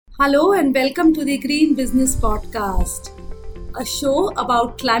Hello and welcome to the Green Business Podcast, a show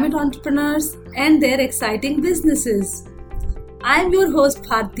about climate entrepreneurs and their exciting businesses. I am your host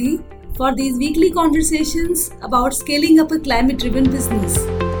Bharti for these weekly conversations about scaling up a climate-driven business.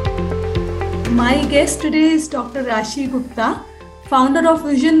 My guest today is Dr. Rashi Gupta, founder of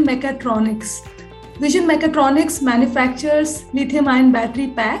Vision Mechatronics. Vision Mechatronics manufactures lithium-ion battery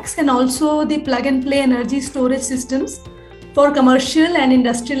packs and also the plug-and-play energy storage systems for commercial and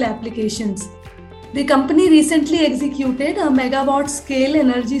industrial applications. The company recently executed a megawatt scale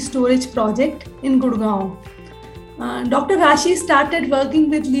energy storage project in Gurgaon. Dr. Rashi started working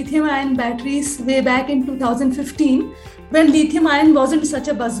with lithium-ion batteries way back in 2015 when lithium-ion wasn't such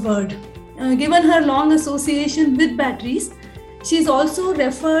a buzzword. Given her long association with batteries, she is also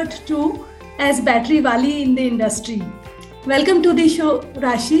referred to as Batterywali in the industry. Welcome to the show,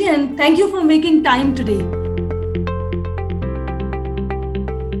 Rashi, and thank you for making time today.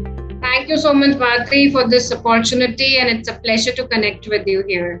 Thank you so much, Bharti, for this opportunity, and it's a pleasure to connect with you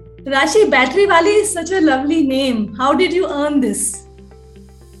here. Rashi, Batterywali is such a lovely name. How did you earn this?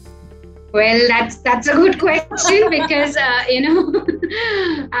 Well, that's a good question because,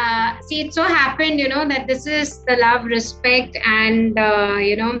 see, it so happened, that this is the love, respect, and,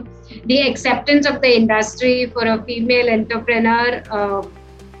 the acceptance of the industry for a female entrepreneur,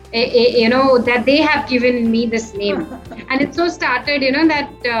 that they have given me this name. And it so started, in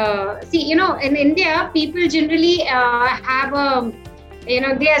India, people generally have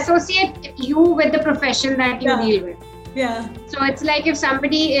they associate you with the profession that you deal with. Yeah. So it's like if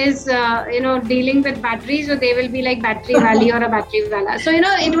somebody is, dealing with batteries, so they will be like Batterywali or a Batterywala. So,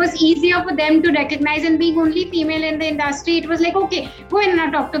 it was easier for them to recognize, and being only female in the industry, it was like, okay, go and now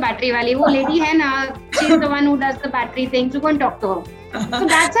talk to Batterywali. Oh, lady hai na, she's the one who does the battery thing, so go and talk to her. So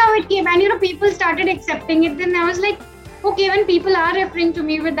that's how it came. And, people started accepting it. Then I was like, okay, when people are referring to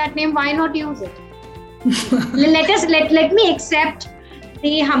me with that name, why not use it? let me accept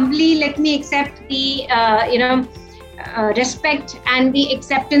the respect and the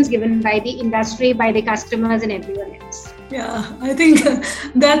acceptance given by the industry, by the customers and everyone else. Yeah, I think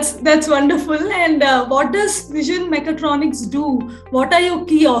that's wonderful. And what does Vision Mechatronics do? What are your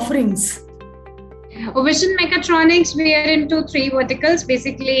key offerings? Vision Mechatronics, we are into three verticals,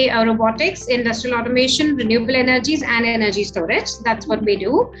 basically robotics, industrial automation, renewable energies, and energy storage. That's what we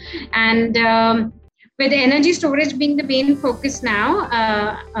do. And with energy storage being the main focus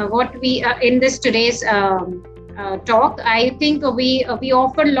now, what we in this today's talk, I think we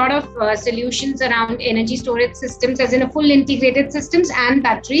offer a lot of solutions around energy storage systems, as in a full integrated systems and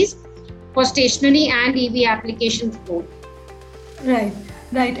batteries for stationery and EV applications both. Right.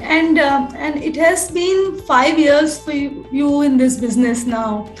 And it has been 5 years for you in this business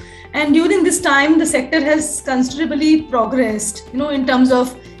now. And during this time, the sector has considerably progressed, in terms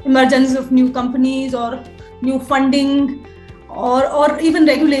of emergence of new companies or new funding or even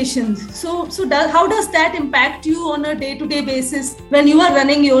regulations. So how does that impact you on a day-to-day basis when you are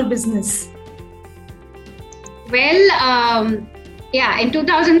running your business? Well, in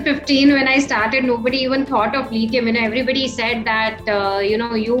 2015, when I started, nobody even thought of lithium. Everybody said that,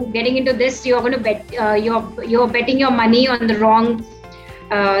 you getting into this, you're going to bet, you're betting your money on the wrong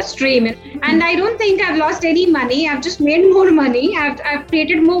stream. And I don't think I've lost any money. I've just made more money. I've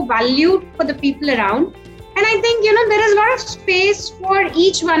created more value for the people around. And I think, there is a lot of space for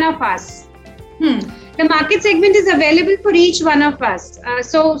each one of us. The market segment is available for each one of us.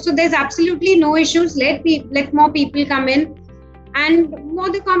 So there's absolutely no issues. Let more people come in. And more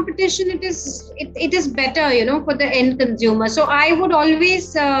the competition, it is better, for the end consumer. So I would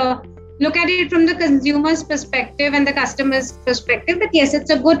always look at it from the consumer's perspective and the customer's perspective, that yes, it's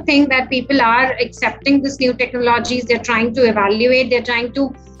a good thing that people are accepting this new technologies. They're trying to evaluate, they're trying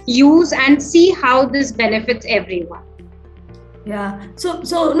to use and see how this benefits everyone. Yeah. So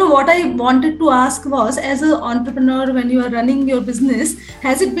what I wanted to ask was, as an entrepreneur, when you are running your business,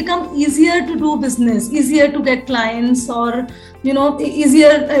 has it become easier to do business, easier to get clients, or,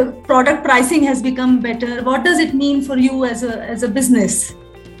 easier product pricing has become better? What does it mean for you as a business?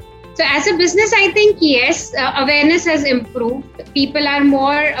 So as a business, I think, yes, awareness has improved. People are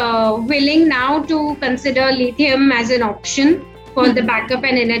more willing now to consider lithium as an option for the backup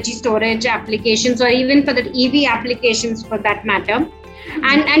and energy storage applications, or even for the EV applications for that matter.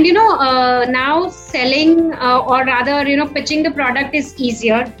 And now selling or rather, pitching the product is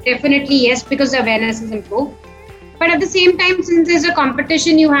easier. Definitely, yes, because the awareness is improved. But at the same time, since there's a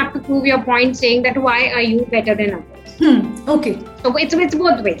competition, you have to prove your point, saying that why are you better than others? Okay. So it's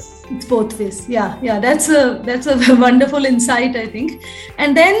both ways. It's both ways. Yeah. That's a wonderful insight, I think.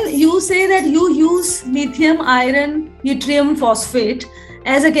 And then you say that you use lithium iron yttrium phosphate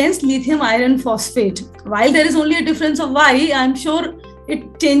as against lithium iron phosphate. While there is only a difference of Y, I'm sure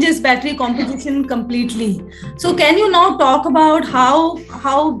it changes battery composition completely. So can you now talk about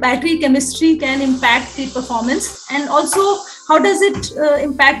how battery chemistry can impact the performance, and also how does it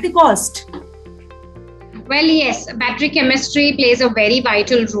impact the cost? Well, yes, battery chemistry plays a very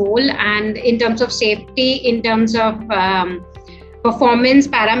vital role, and in terms of safety, in terms of performance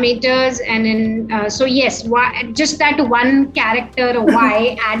parameters, and in so yes, just that one character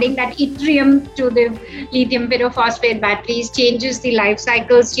Y, adding that yttrium to the lithium pyrophosphate batteries changes the life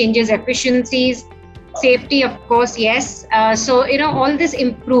cycles, changes efficiencies, safety, of course, yes. So all this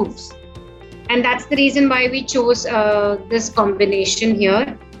improves, and that's the reason why we chose this combination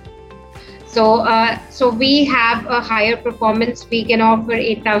here. So we have a higher performance. We can offer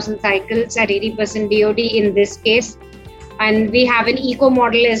 8,000 cycles at 80% DOD in this case. And we have an eco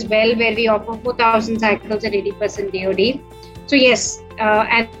model as well, where we offer 4,000 cycles at 80% DOD. So yes,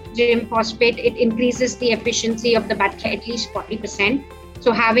 at lithium phosphate, it increases the efficiency of the battery at least 40%.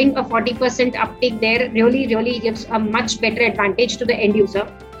 So having a 40% uptake there really gives a much better advantage to the end user.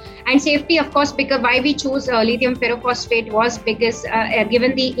 And safety, of course, because why we chose lithium pyrophosphate was because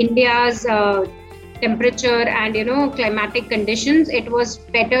given the India's temperature and climatic conditions, it was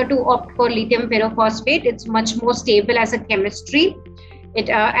better to opt for lithium pyrophosphate. It's much more stable as a chemistry.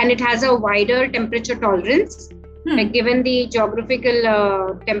 And it has a wider temperature tolerance. Like given the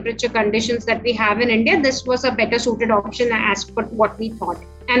geographical temperature conditions that we have in India, this was a better suited option as per what we thought.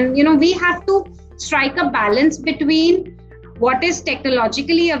 And we have to strike a balance between what is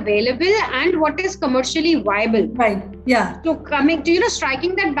technologically available and what is commercially viable. Right. Yeah. So coming to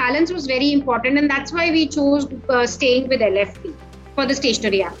striking that balance was very important, and that's why we chose staying with LFP for the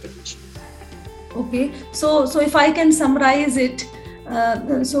stationery application. Okay. So if I can summarize it,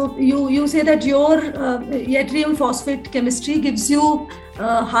 so you say that your yttrium phosphate chemistry gives you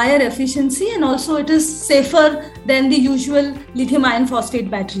higher efficiency, and also it is safer than the usual lithium iron phosphate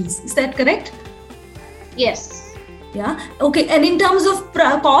batteries. Is that correct? Yes. Yeah. Okay. And in terms of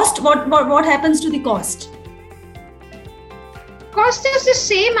cost, what happens to the cost? Cost is the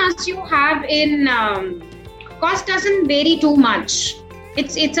same as you have in. Cost doesn't vary too much.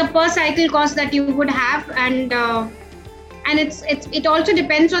 It's a per cycle cost that you would have, and it also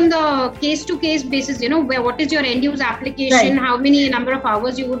depends on the case to case basis. What is your end use application, right. How many number of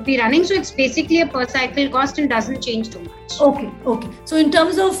hours you would be running. So it's basically a per cycle cost and doesn't change too much. Okay. So in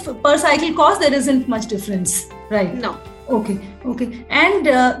terms of per cycle cost, there isn't much difference. Right. No. Okay. And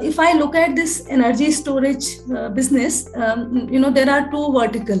if I look at this energy storage business, there are two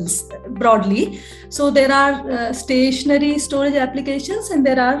verticals broadly. So there are stationary storage applications and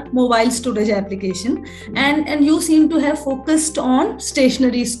there are mobile storage application. And you seem to have focused on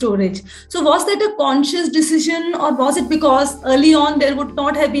stationary storage. So was that a conscious decision, or was it because early on there would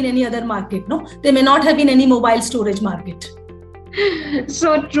not have been any other market? No, there may not have been any mobile storage market.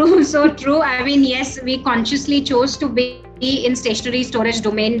 So true. I mean, yes, we consciously chose to be in stationary storage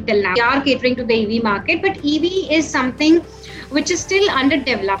domain till now. We are catering to the EV market, but EV is something which is still under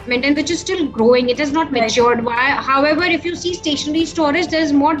development and which is still growing. It has not matured. However, if you see stationary storage, there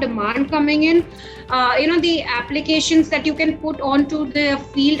is more demand coming in. The applications that you can put onto the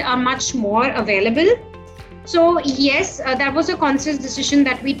field are much more available. So yes, that was a conscious decision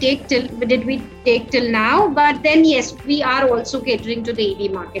that we take till now. But then yes, we are also catering to the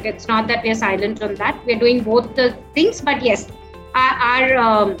EV market. It's not that we're silent on that. We're doing both the things. But yes,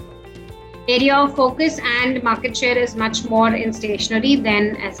 our area of focus and market share is much more in stationery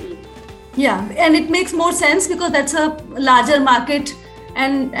than as EV. Yeah, and it makes more sense because that's a larger market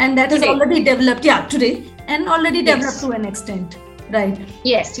and that is already developed. Yeah, today and already developed to an extent. Right.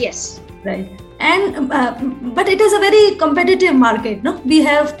 Yes. Right. And but it is a very competitive market, no? We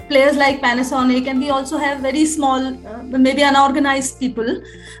have players like Panasonic, and we also have very small, maybe unorganized people.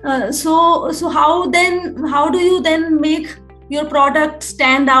 So how do you then make your product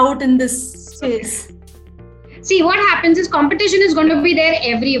stand out in this space? See, what happens is competition is going to be there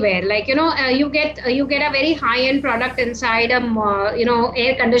everywhere. Like, you get a very high-end product inside a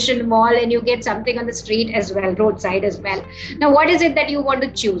air-conditioned mall, and you get something on the street as well, roadside as well. Now, what is it that you want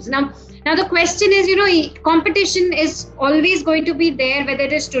to choose? Now the question is, competition is always going to be there, whether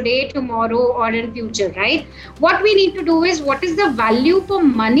it is today, tomorrow, or in future, right? What we need to do is, what is the value for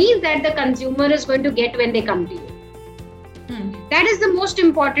money that the consumer is going to get when they come to you? That is the most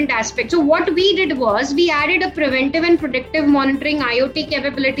important aspect. So what we did was, we added a preventive and predictive monitoring IoT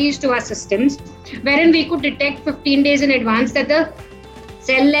capabilities to our systems, wherein we could detect 15 days in advance that the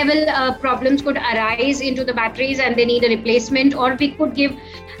cell level problems could arise into the batteries and they need a replacement, or we could give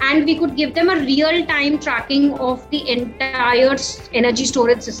them a real time tracking of the entire energy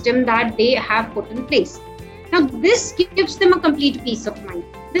storage system that they have put in place. Now this gives them a complete peace of mind.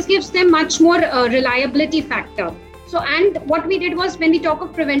 This gives them much more reliability factor. So, and what we did was, when we talk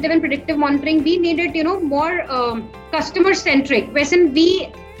of preventive and predictive monitoring, we made it more customer centric. Wherein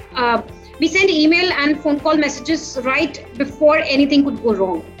we send email and phone call messages right before anything could go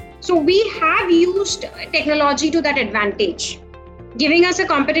wrong. So we have used technology to that advantage, giving us a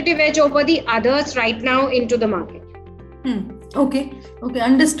competitive edge over the others right now into the market. Okay,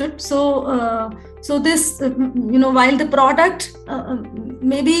 understood. So this, while the product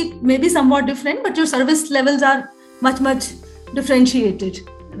maybe somewhat different, but your service levels are much differentiated.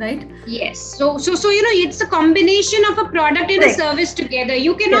 Right? Yes. So it's a combination of a product and a service together.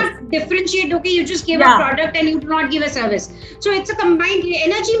 You cannot differentiate. Okay, you just give a product and you do not give a service. So it's a combined.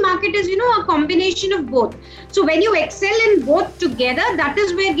 Energy market is a combination of both. So when you excel in both together, that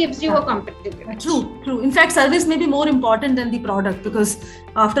is where it gives you a competitive edge. True. In fact, service may be more important than the product, because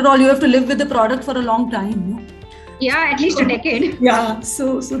after all, you have to live with the product for a long time. Yeah, at least a decade. Yeah,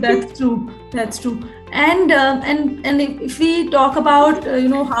 so that's true. That's true. And if we talk about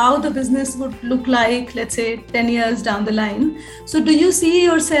how the business would look like, let's say 10 years down the line, so do you see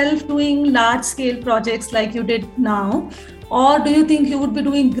yourself doing large scale projects like you did now, or do you think you would be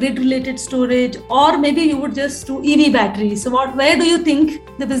doing grid related storage, or maybe you would just do EV batteries? So where do you think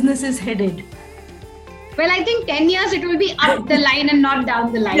the business is headed? Well, I think 10 years it will be up the line and not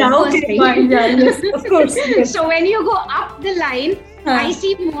down the line. Yeah, okay, fine. Yeah, yes, of course. Yes. So when you go up the line, I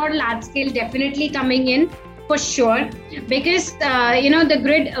see more large scale definitely coming in for sure, because the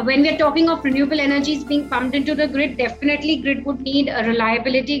grid, when we're talking of renewable energies being pumped into the grid, definitely grid would need a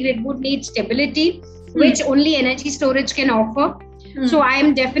reliability, grid would need stability, which only energy storage can offer. So I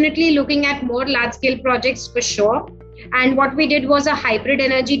am definitely looking at more large scale projects for sure. And what we did was a hybrid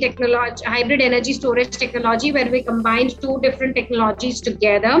energy storage technology, where we combined two different technologies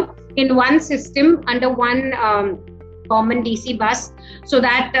together in one system under one common DC bus, so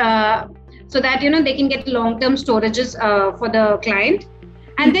that they can get long-term storages for the client.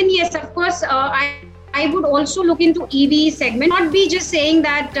 And then yes, of course, I would also look into EV segment, not be just saying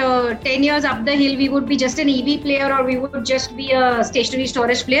that 10 years up the hill we would be just an EV player, or we would just be a stationary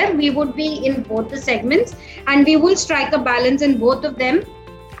storage player. We would be in both the segments, and we will strike a balance in both of them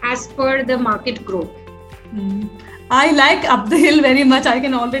as per the market growth. I like up the hill very much. I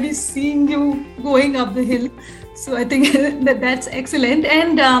can already see you going up the hill. So I think that's excellent.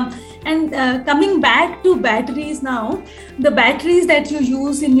 And coming back to batteries now, the batteries that you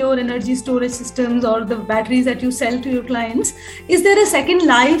use in your energy storage systems, or the batteries that you sell to your clients, is there a second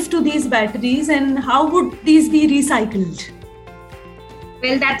life to these batteries, and how would these be recycled?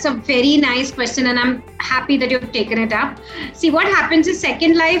 Well, that's a very nice question, and I'm happy that you've taken it up. See, what happens is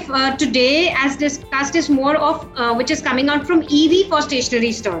second life today, as discussed, is more of which is coming out from EV for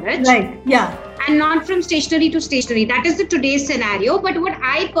stationary storage. Right, yeah. And not from stationary to stationary. That is the today's scenario. But what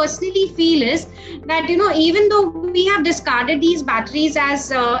I personally feel is that, even though we have discarded these batteries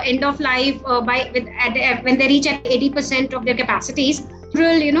as end of life when they reach at 80% of their capacities,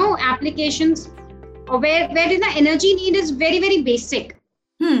 real, applications where the energy need is very, very basic.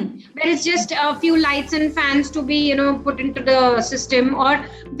 Where it's just a few lights and fans to be, put into the system, or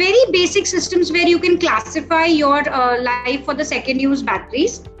very basic systems where you can classify your life for the second use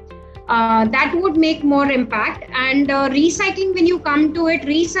batteries. That would make more impact. And recycling, when you come to it,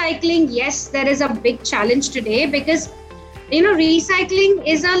 yes, there is a big challenge today, because recycling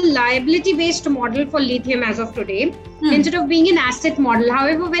is a liability based model for lithium as of today, instead of being an asset model.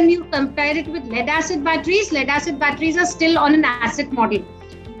 However, when you compare it with lead acid batteries are still on an asset model,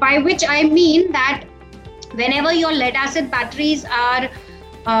 by which I mean that whenever your lead acid batteries are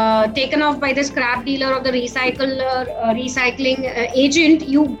taken off by the scrap dealer or the recycling agent,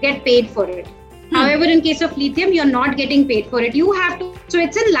 you get paid for it. However, in case of lithium, you're not getting paid for it. You have to. So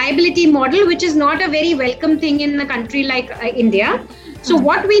it's a liability model, which is not a very welcome thing in a country like India. So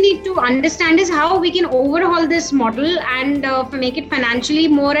what we need to understand is how we can overhaul this model and make it financially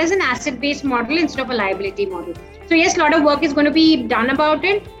more as an asset-based model instead of a liability model. So yes, a lot of work is going to be done about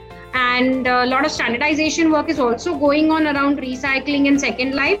it. And a lot of standardization work is also going on around recycling and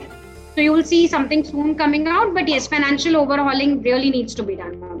second life. So you will see something soon coming out. But yes, financial overhauling really needs to be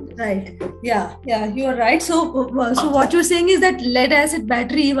done on this. Right. Yeah, you are right. So what you're saying is that lead acid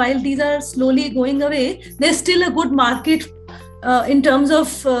battery, while these are slowly going away, there's still a good market in terms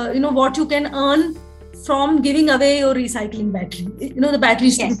of what you can earn from giving away your recycling battery. The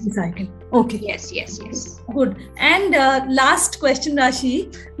batteries to be recycled. Okay. Yes. Good. And last question,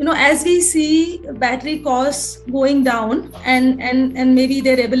 Rashi. As we see battery costs going down and maybe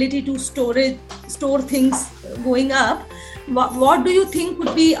their ability to store things going up, what do you think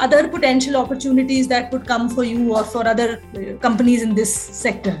would be other potential opportunities that could come for you or for other companies in this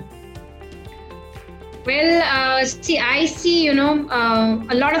sector? Well, I see, a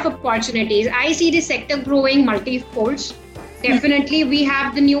lot of opportunities. I see the sector growing multi-folds. Definitely, we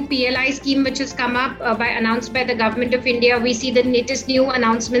have the new PLI scheme which has come up announced by the Government of India. We see the latest new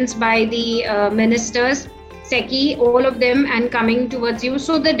announcements by the ministers, SECI, all of them, and coming towards you.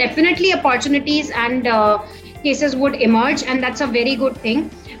 So the definitely opportunities and cases would emerge, and that's a very good thing.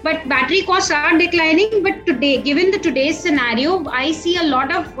 But battery costs are declining. But today, given today's scenario, I see a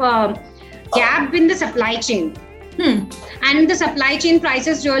lot of gap in the supply chain, and the supply chain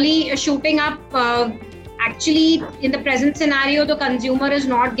prices really shooting up. Actually, in the present scenario, the consumer is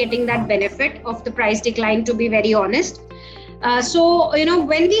not getting that benefit of the price decline, to be very honest. So,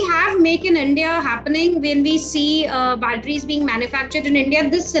 when we have Make in India happening, when we see batteries being manufactured in India,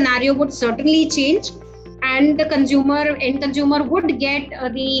 this scenario would certainly change, and the end consumer would get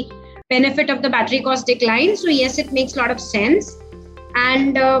the benefit of the battery cost decline. So yes, it makes a lot of sense.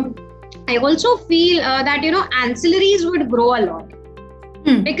 And I also feel that, ancillaries would grow a lot.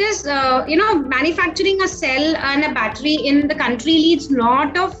 Because, manufacturing a cell and a battery in the country leads a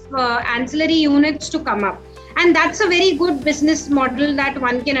lot of ancillary units to come up. And that's a very good business model that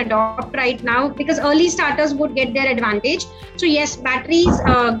one can adopt right now, because early starters would get their advantage. So yes, batteries,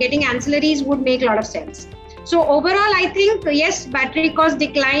 getting ancillaries would make a lot of sense. So overall, I think, yes, battery cost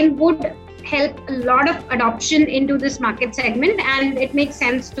decline would help a lot of adoption into this market segment, and it makes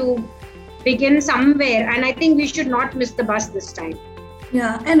sense to begin somewhere. And I think we should not miss the bus this time.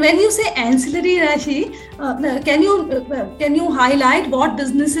 Yeah, and when you say ancillary, Rashi, can you highlight what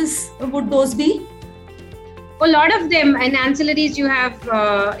businesses would those be? A lot of them. And ancillaries, you have,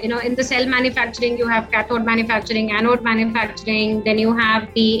 in the cell manufacturing, you have cathode manufacturing, anode manufacturing, then you have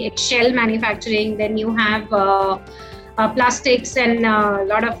the shell manufacturing, then you have plastics and a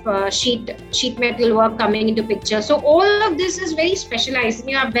lot of sheet metal work coming into picture. So all of this is very specialized.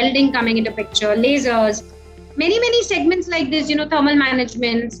 You have welding coming into picture, lasers, many segments like this, thermal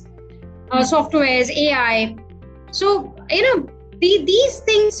management, softwares, AI. So, these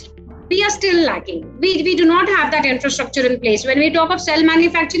things we are still lacking. We do not have that infrastructure in place. When we talk of cell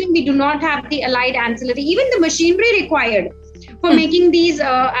manufacturing, we do not have the allied ancillary. Even the machinery required for making these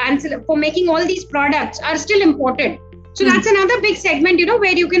for making all these products are still imported. So that's another big segment,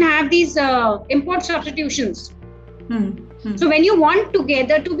 where you can have these import substitutions. So when you want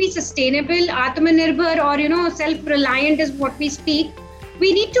together to be sustainable, Atmanirbhar, or self-reliant is what we speak,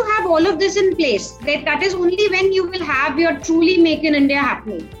 we need to have all of this in place. That is only when you will have your truly Make in India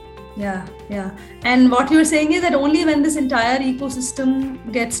happening. Yeah. And what you're saying is that only when this entire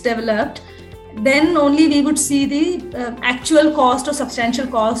ecosystem gets developed, then only we would see the actual cost or substantial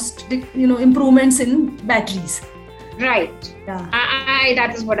cost, improvements in batteries. Right. Yeah.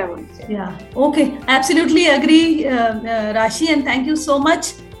 That is what I want to say. Yeah. Okay. Absolutely agree, Rashi. And thank you so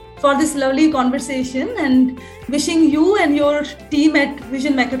much for this lovely conversation, and wishing you and your team at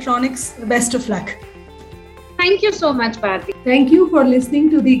Vision Mechatronics the best of luck. Thank you so much, Bharti. Thank you for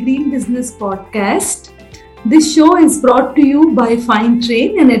listening to the Green Business Podcast. This show is brought to you by Fine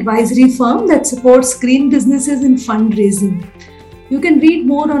Train, an advisory firm that supports green businesses in fundraising. You can read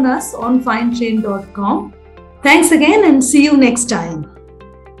more on us on finetrain.com. Thanks again, and see you next time.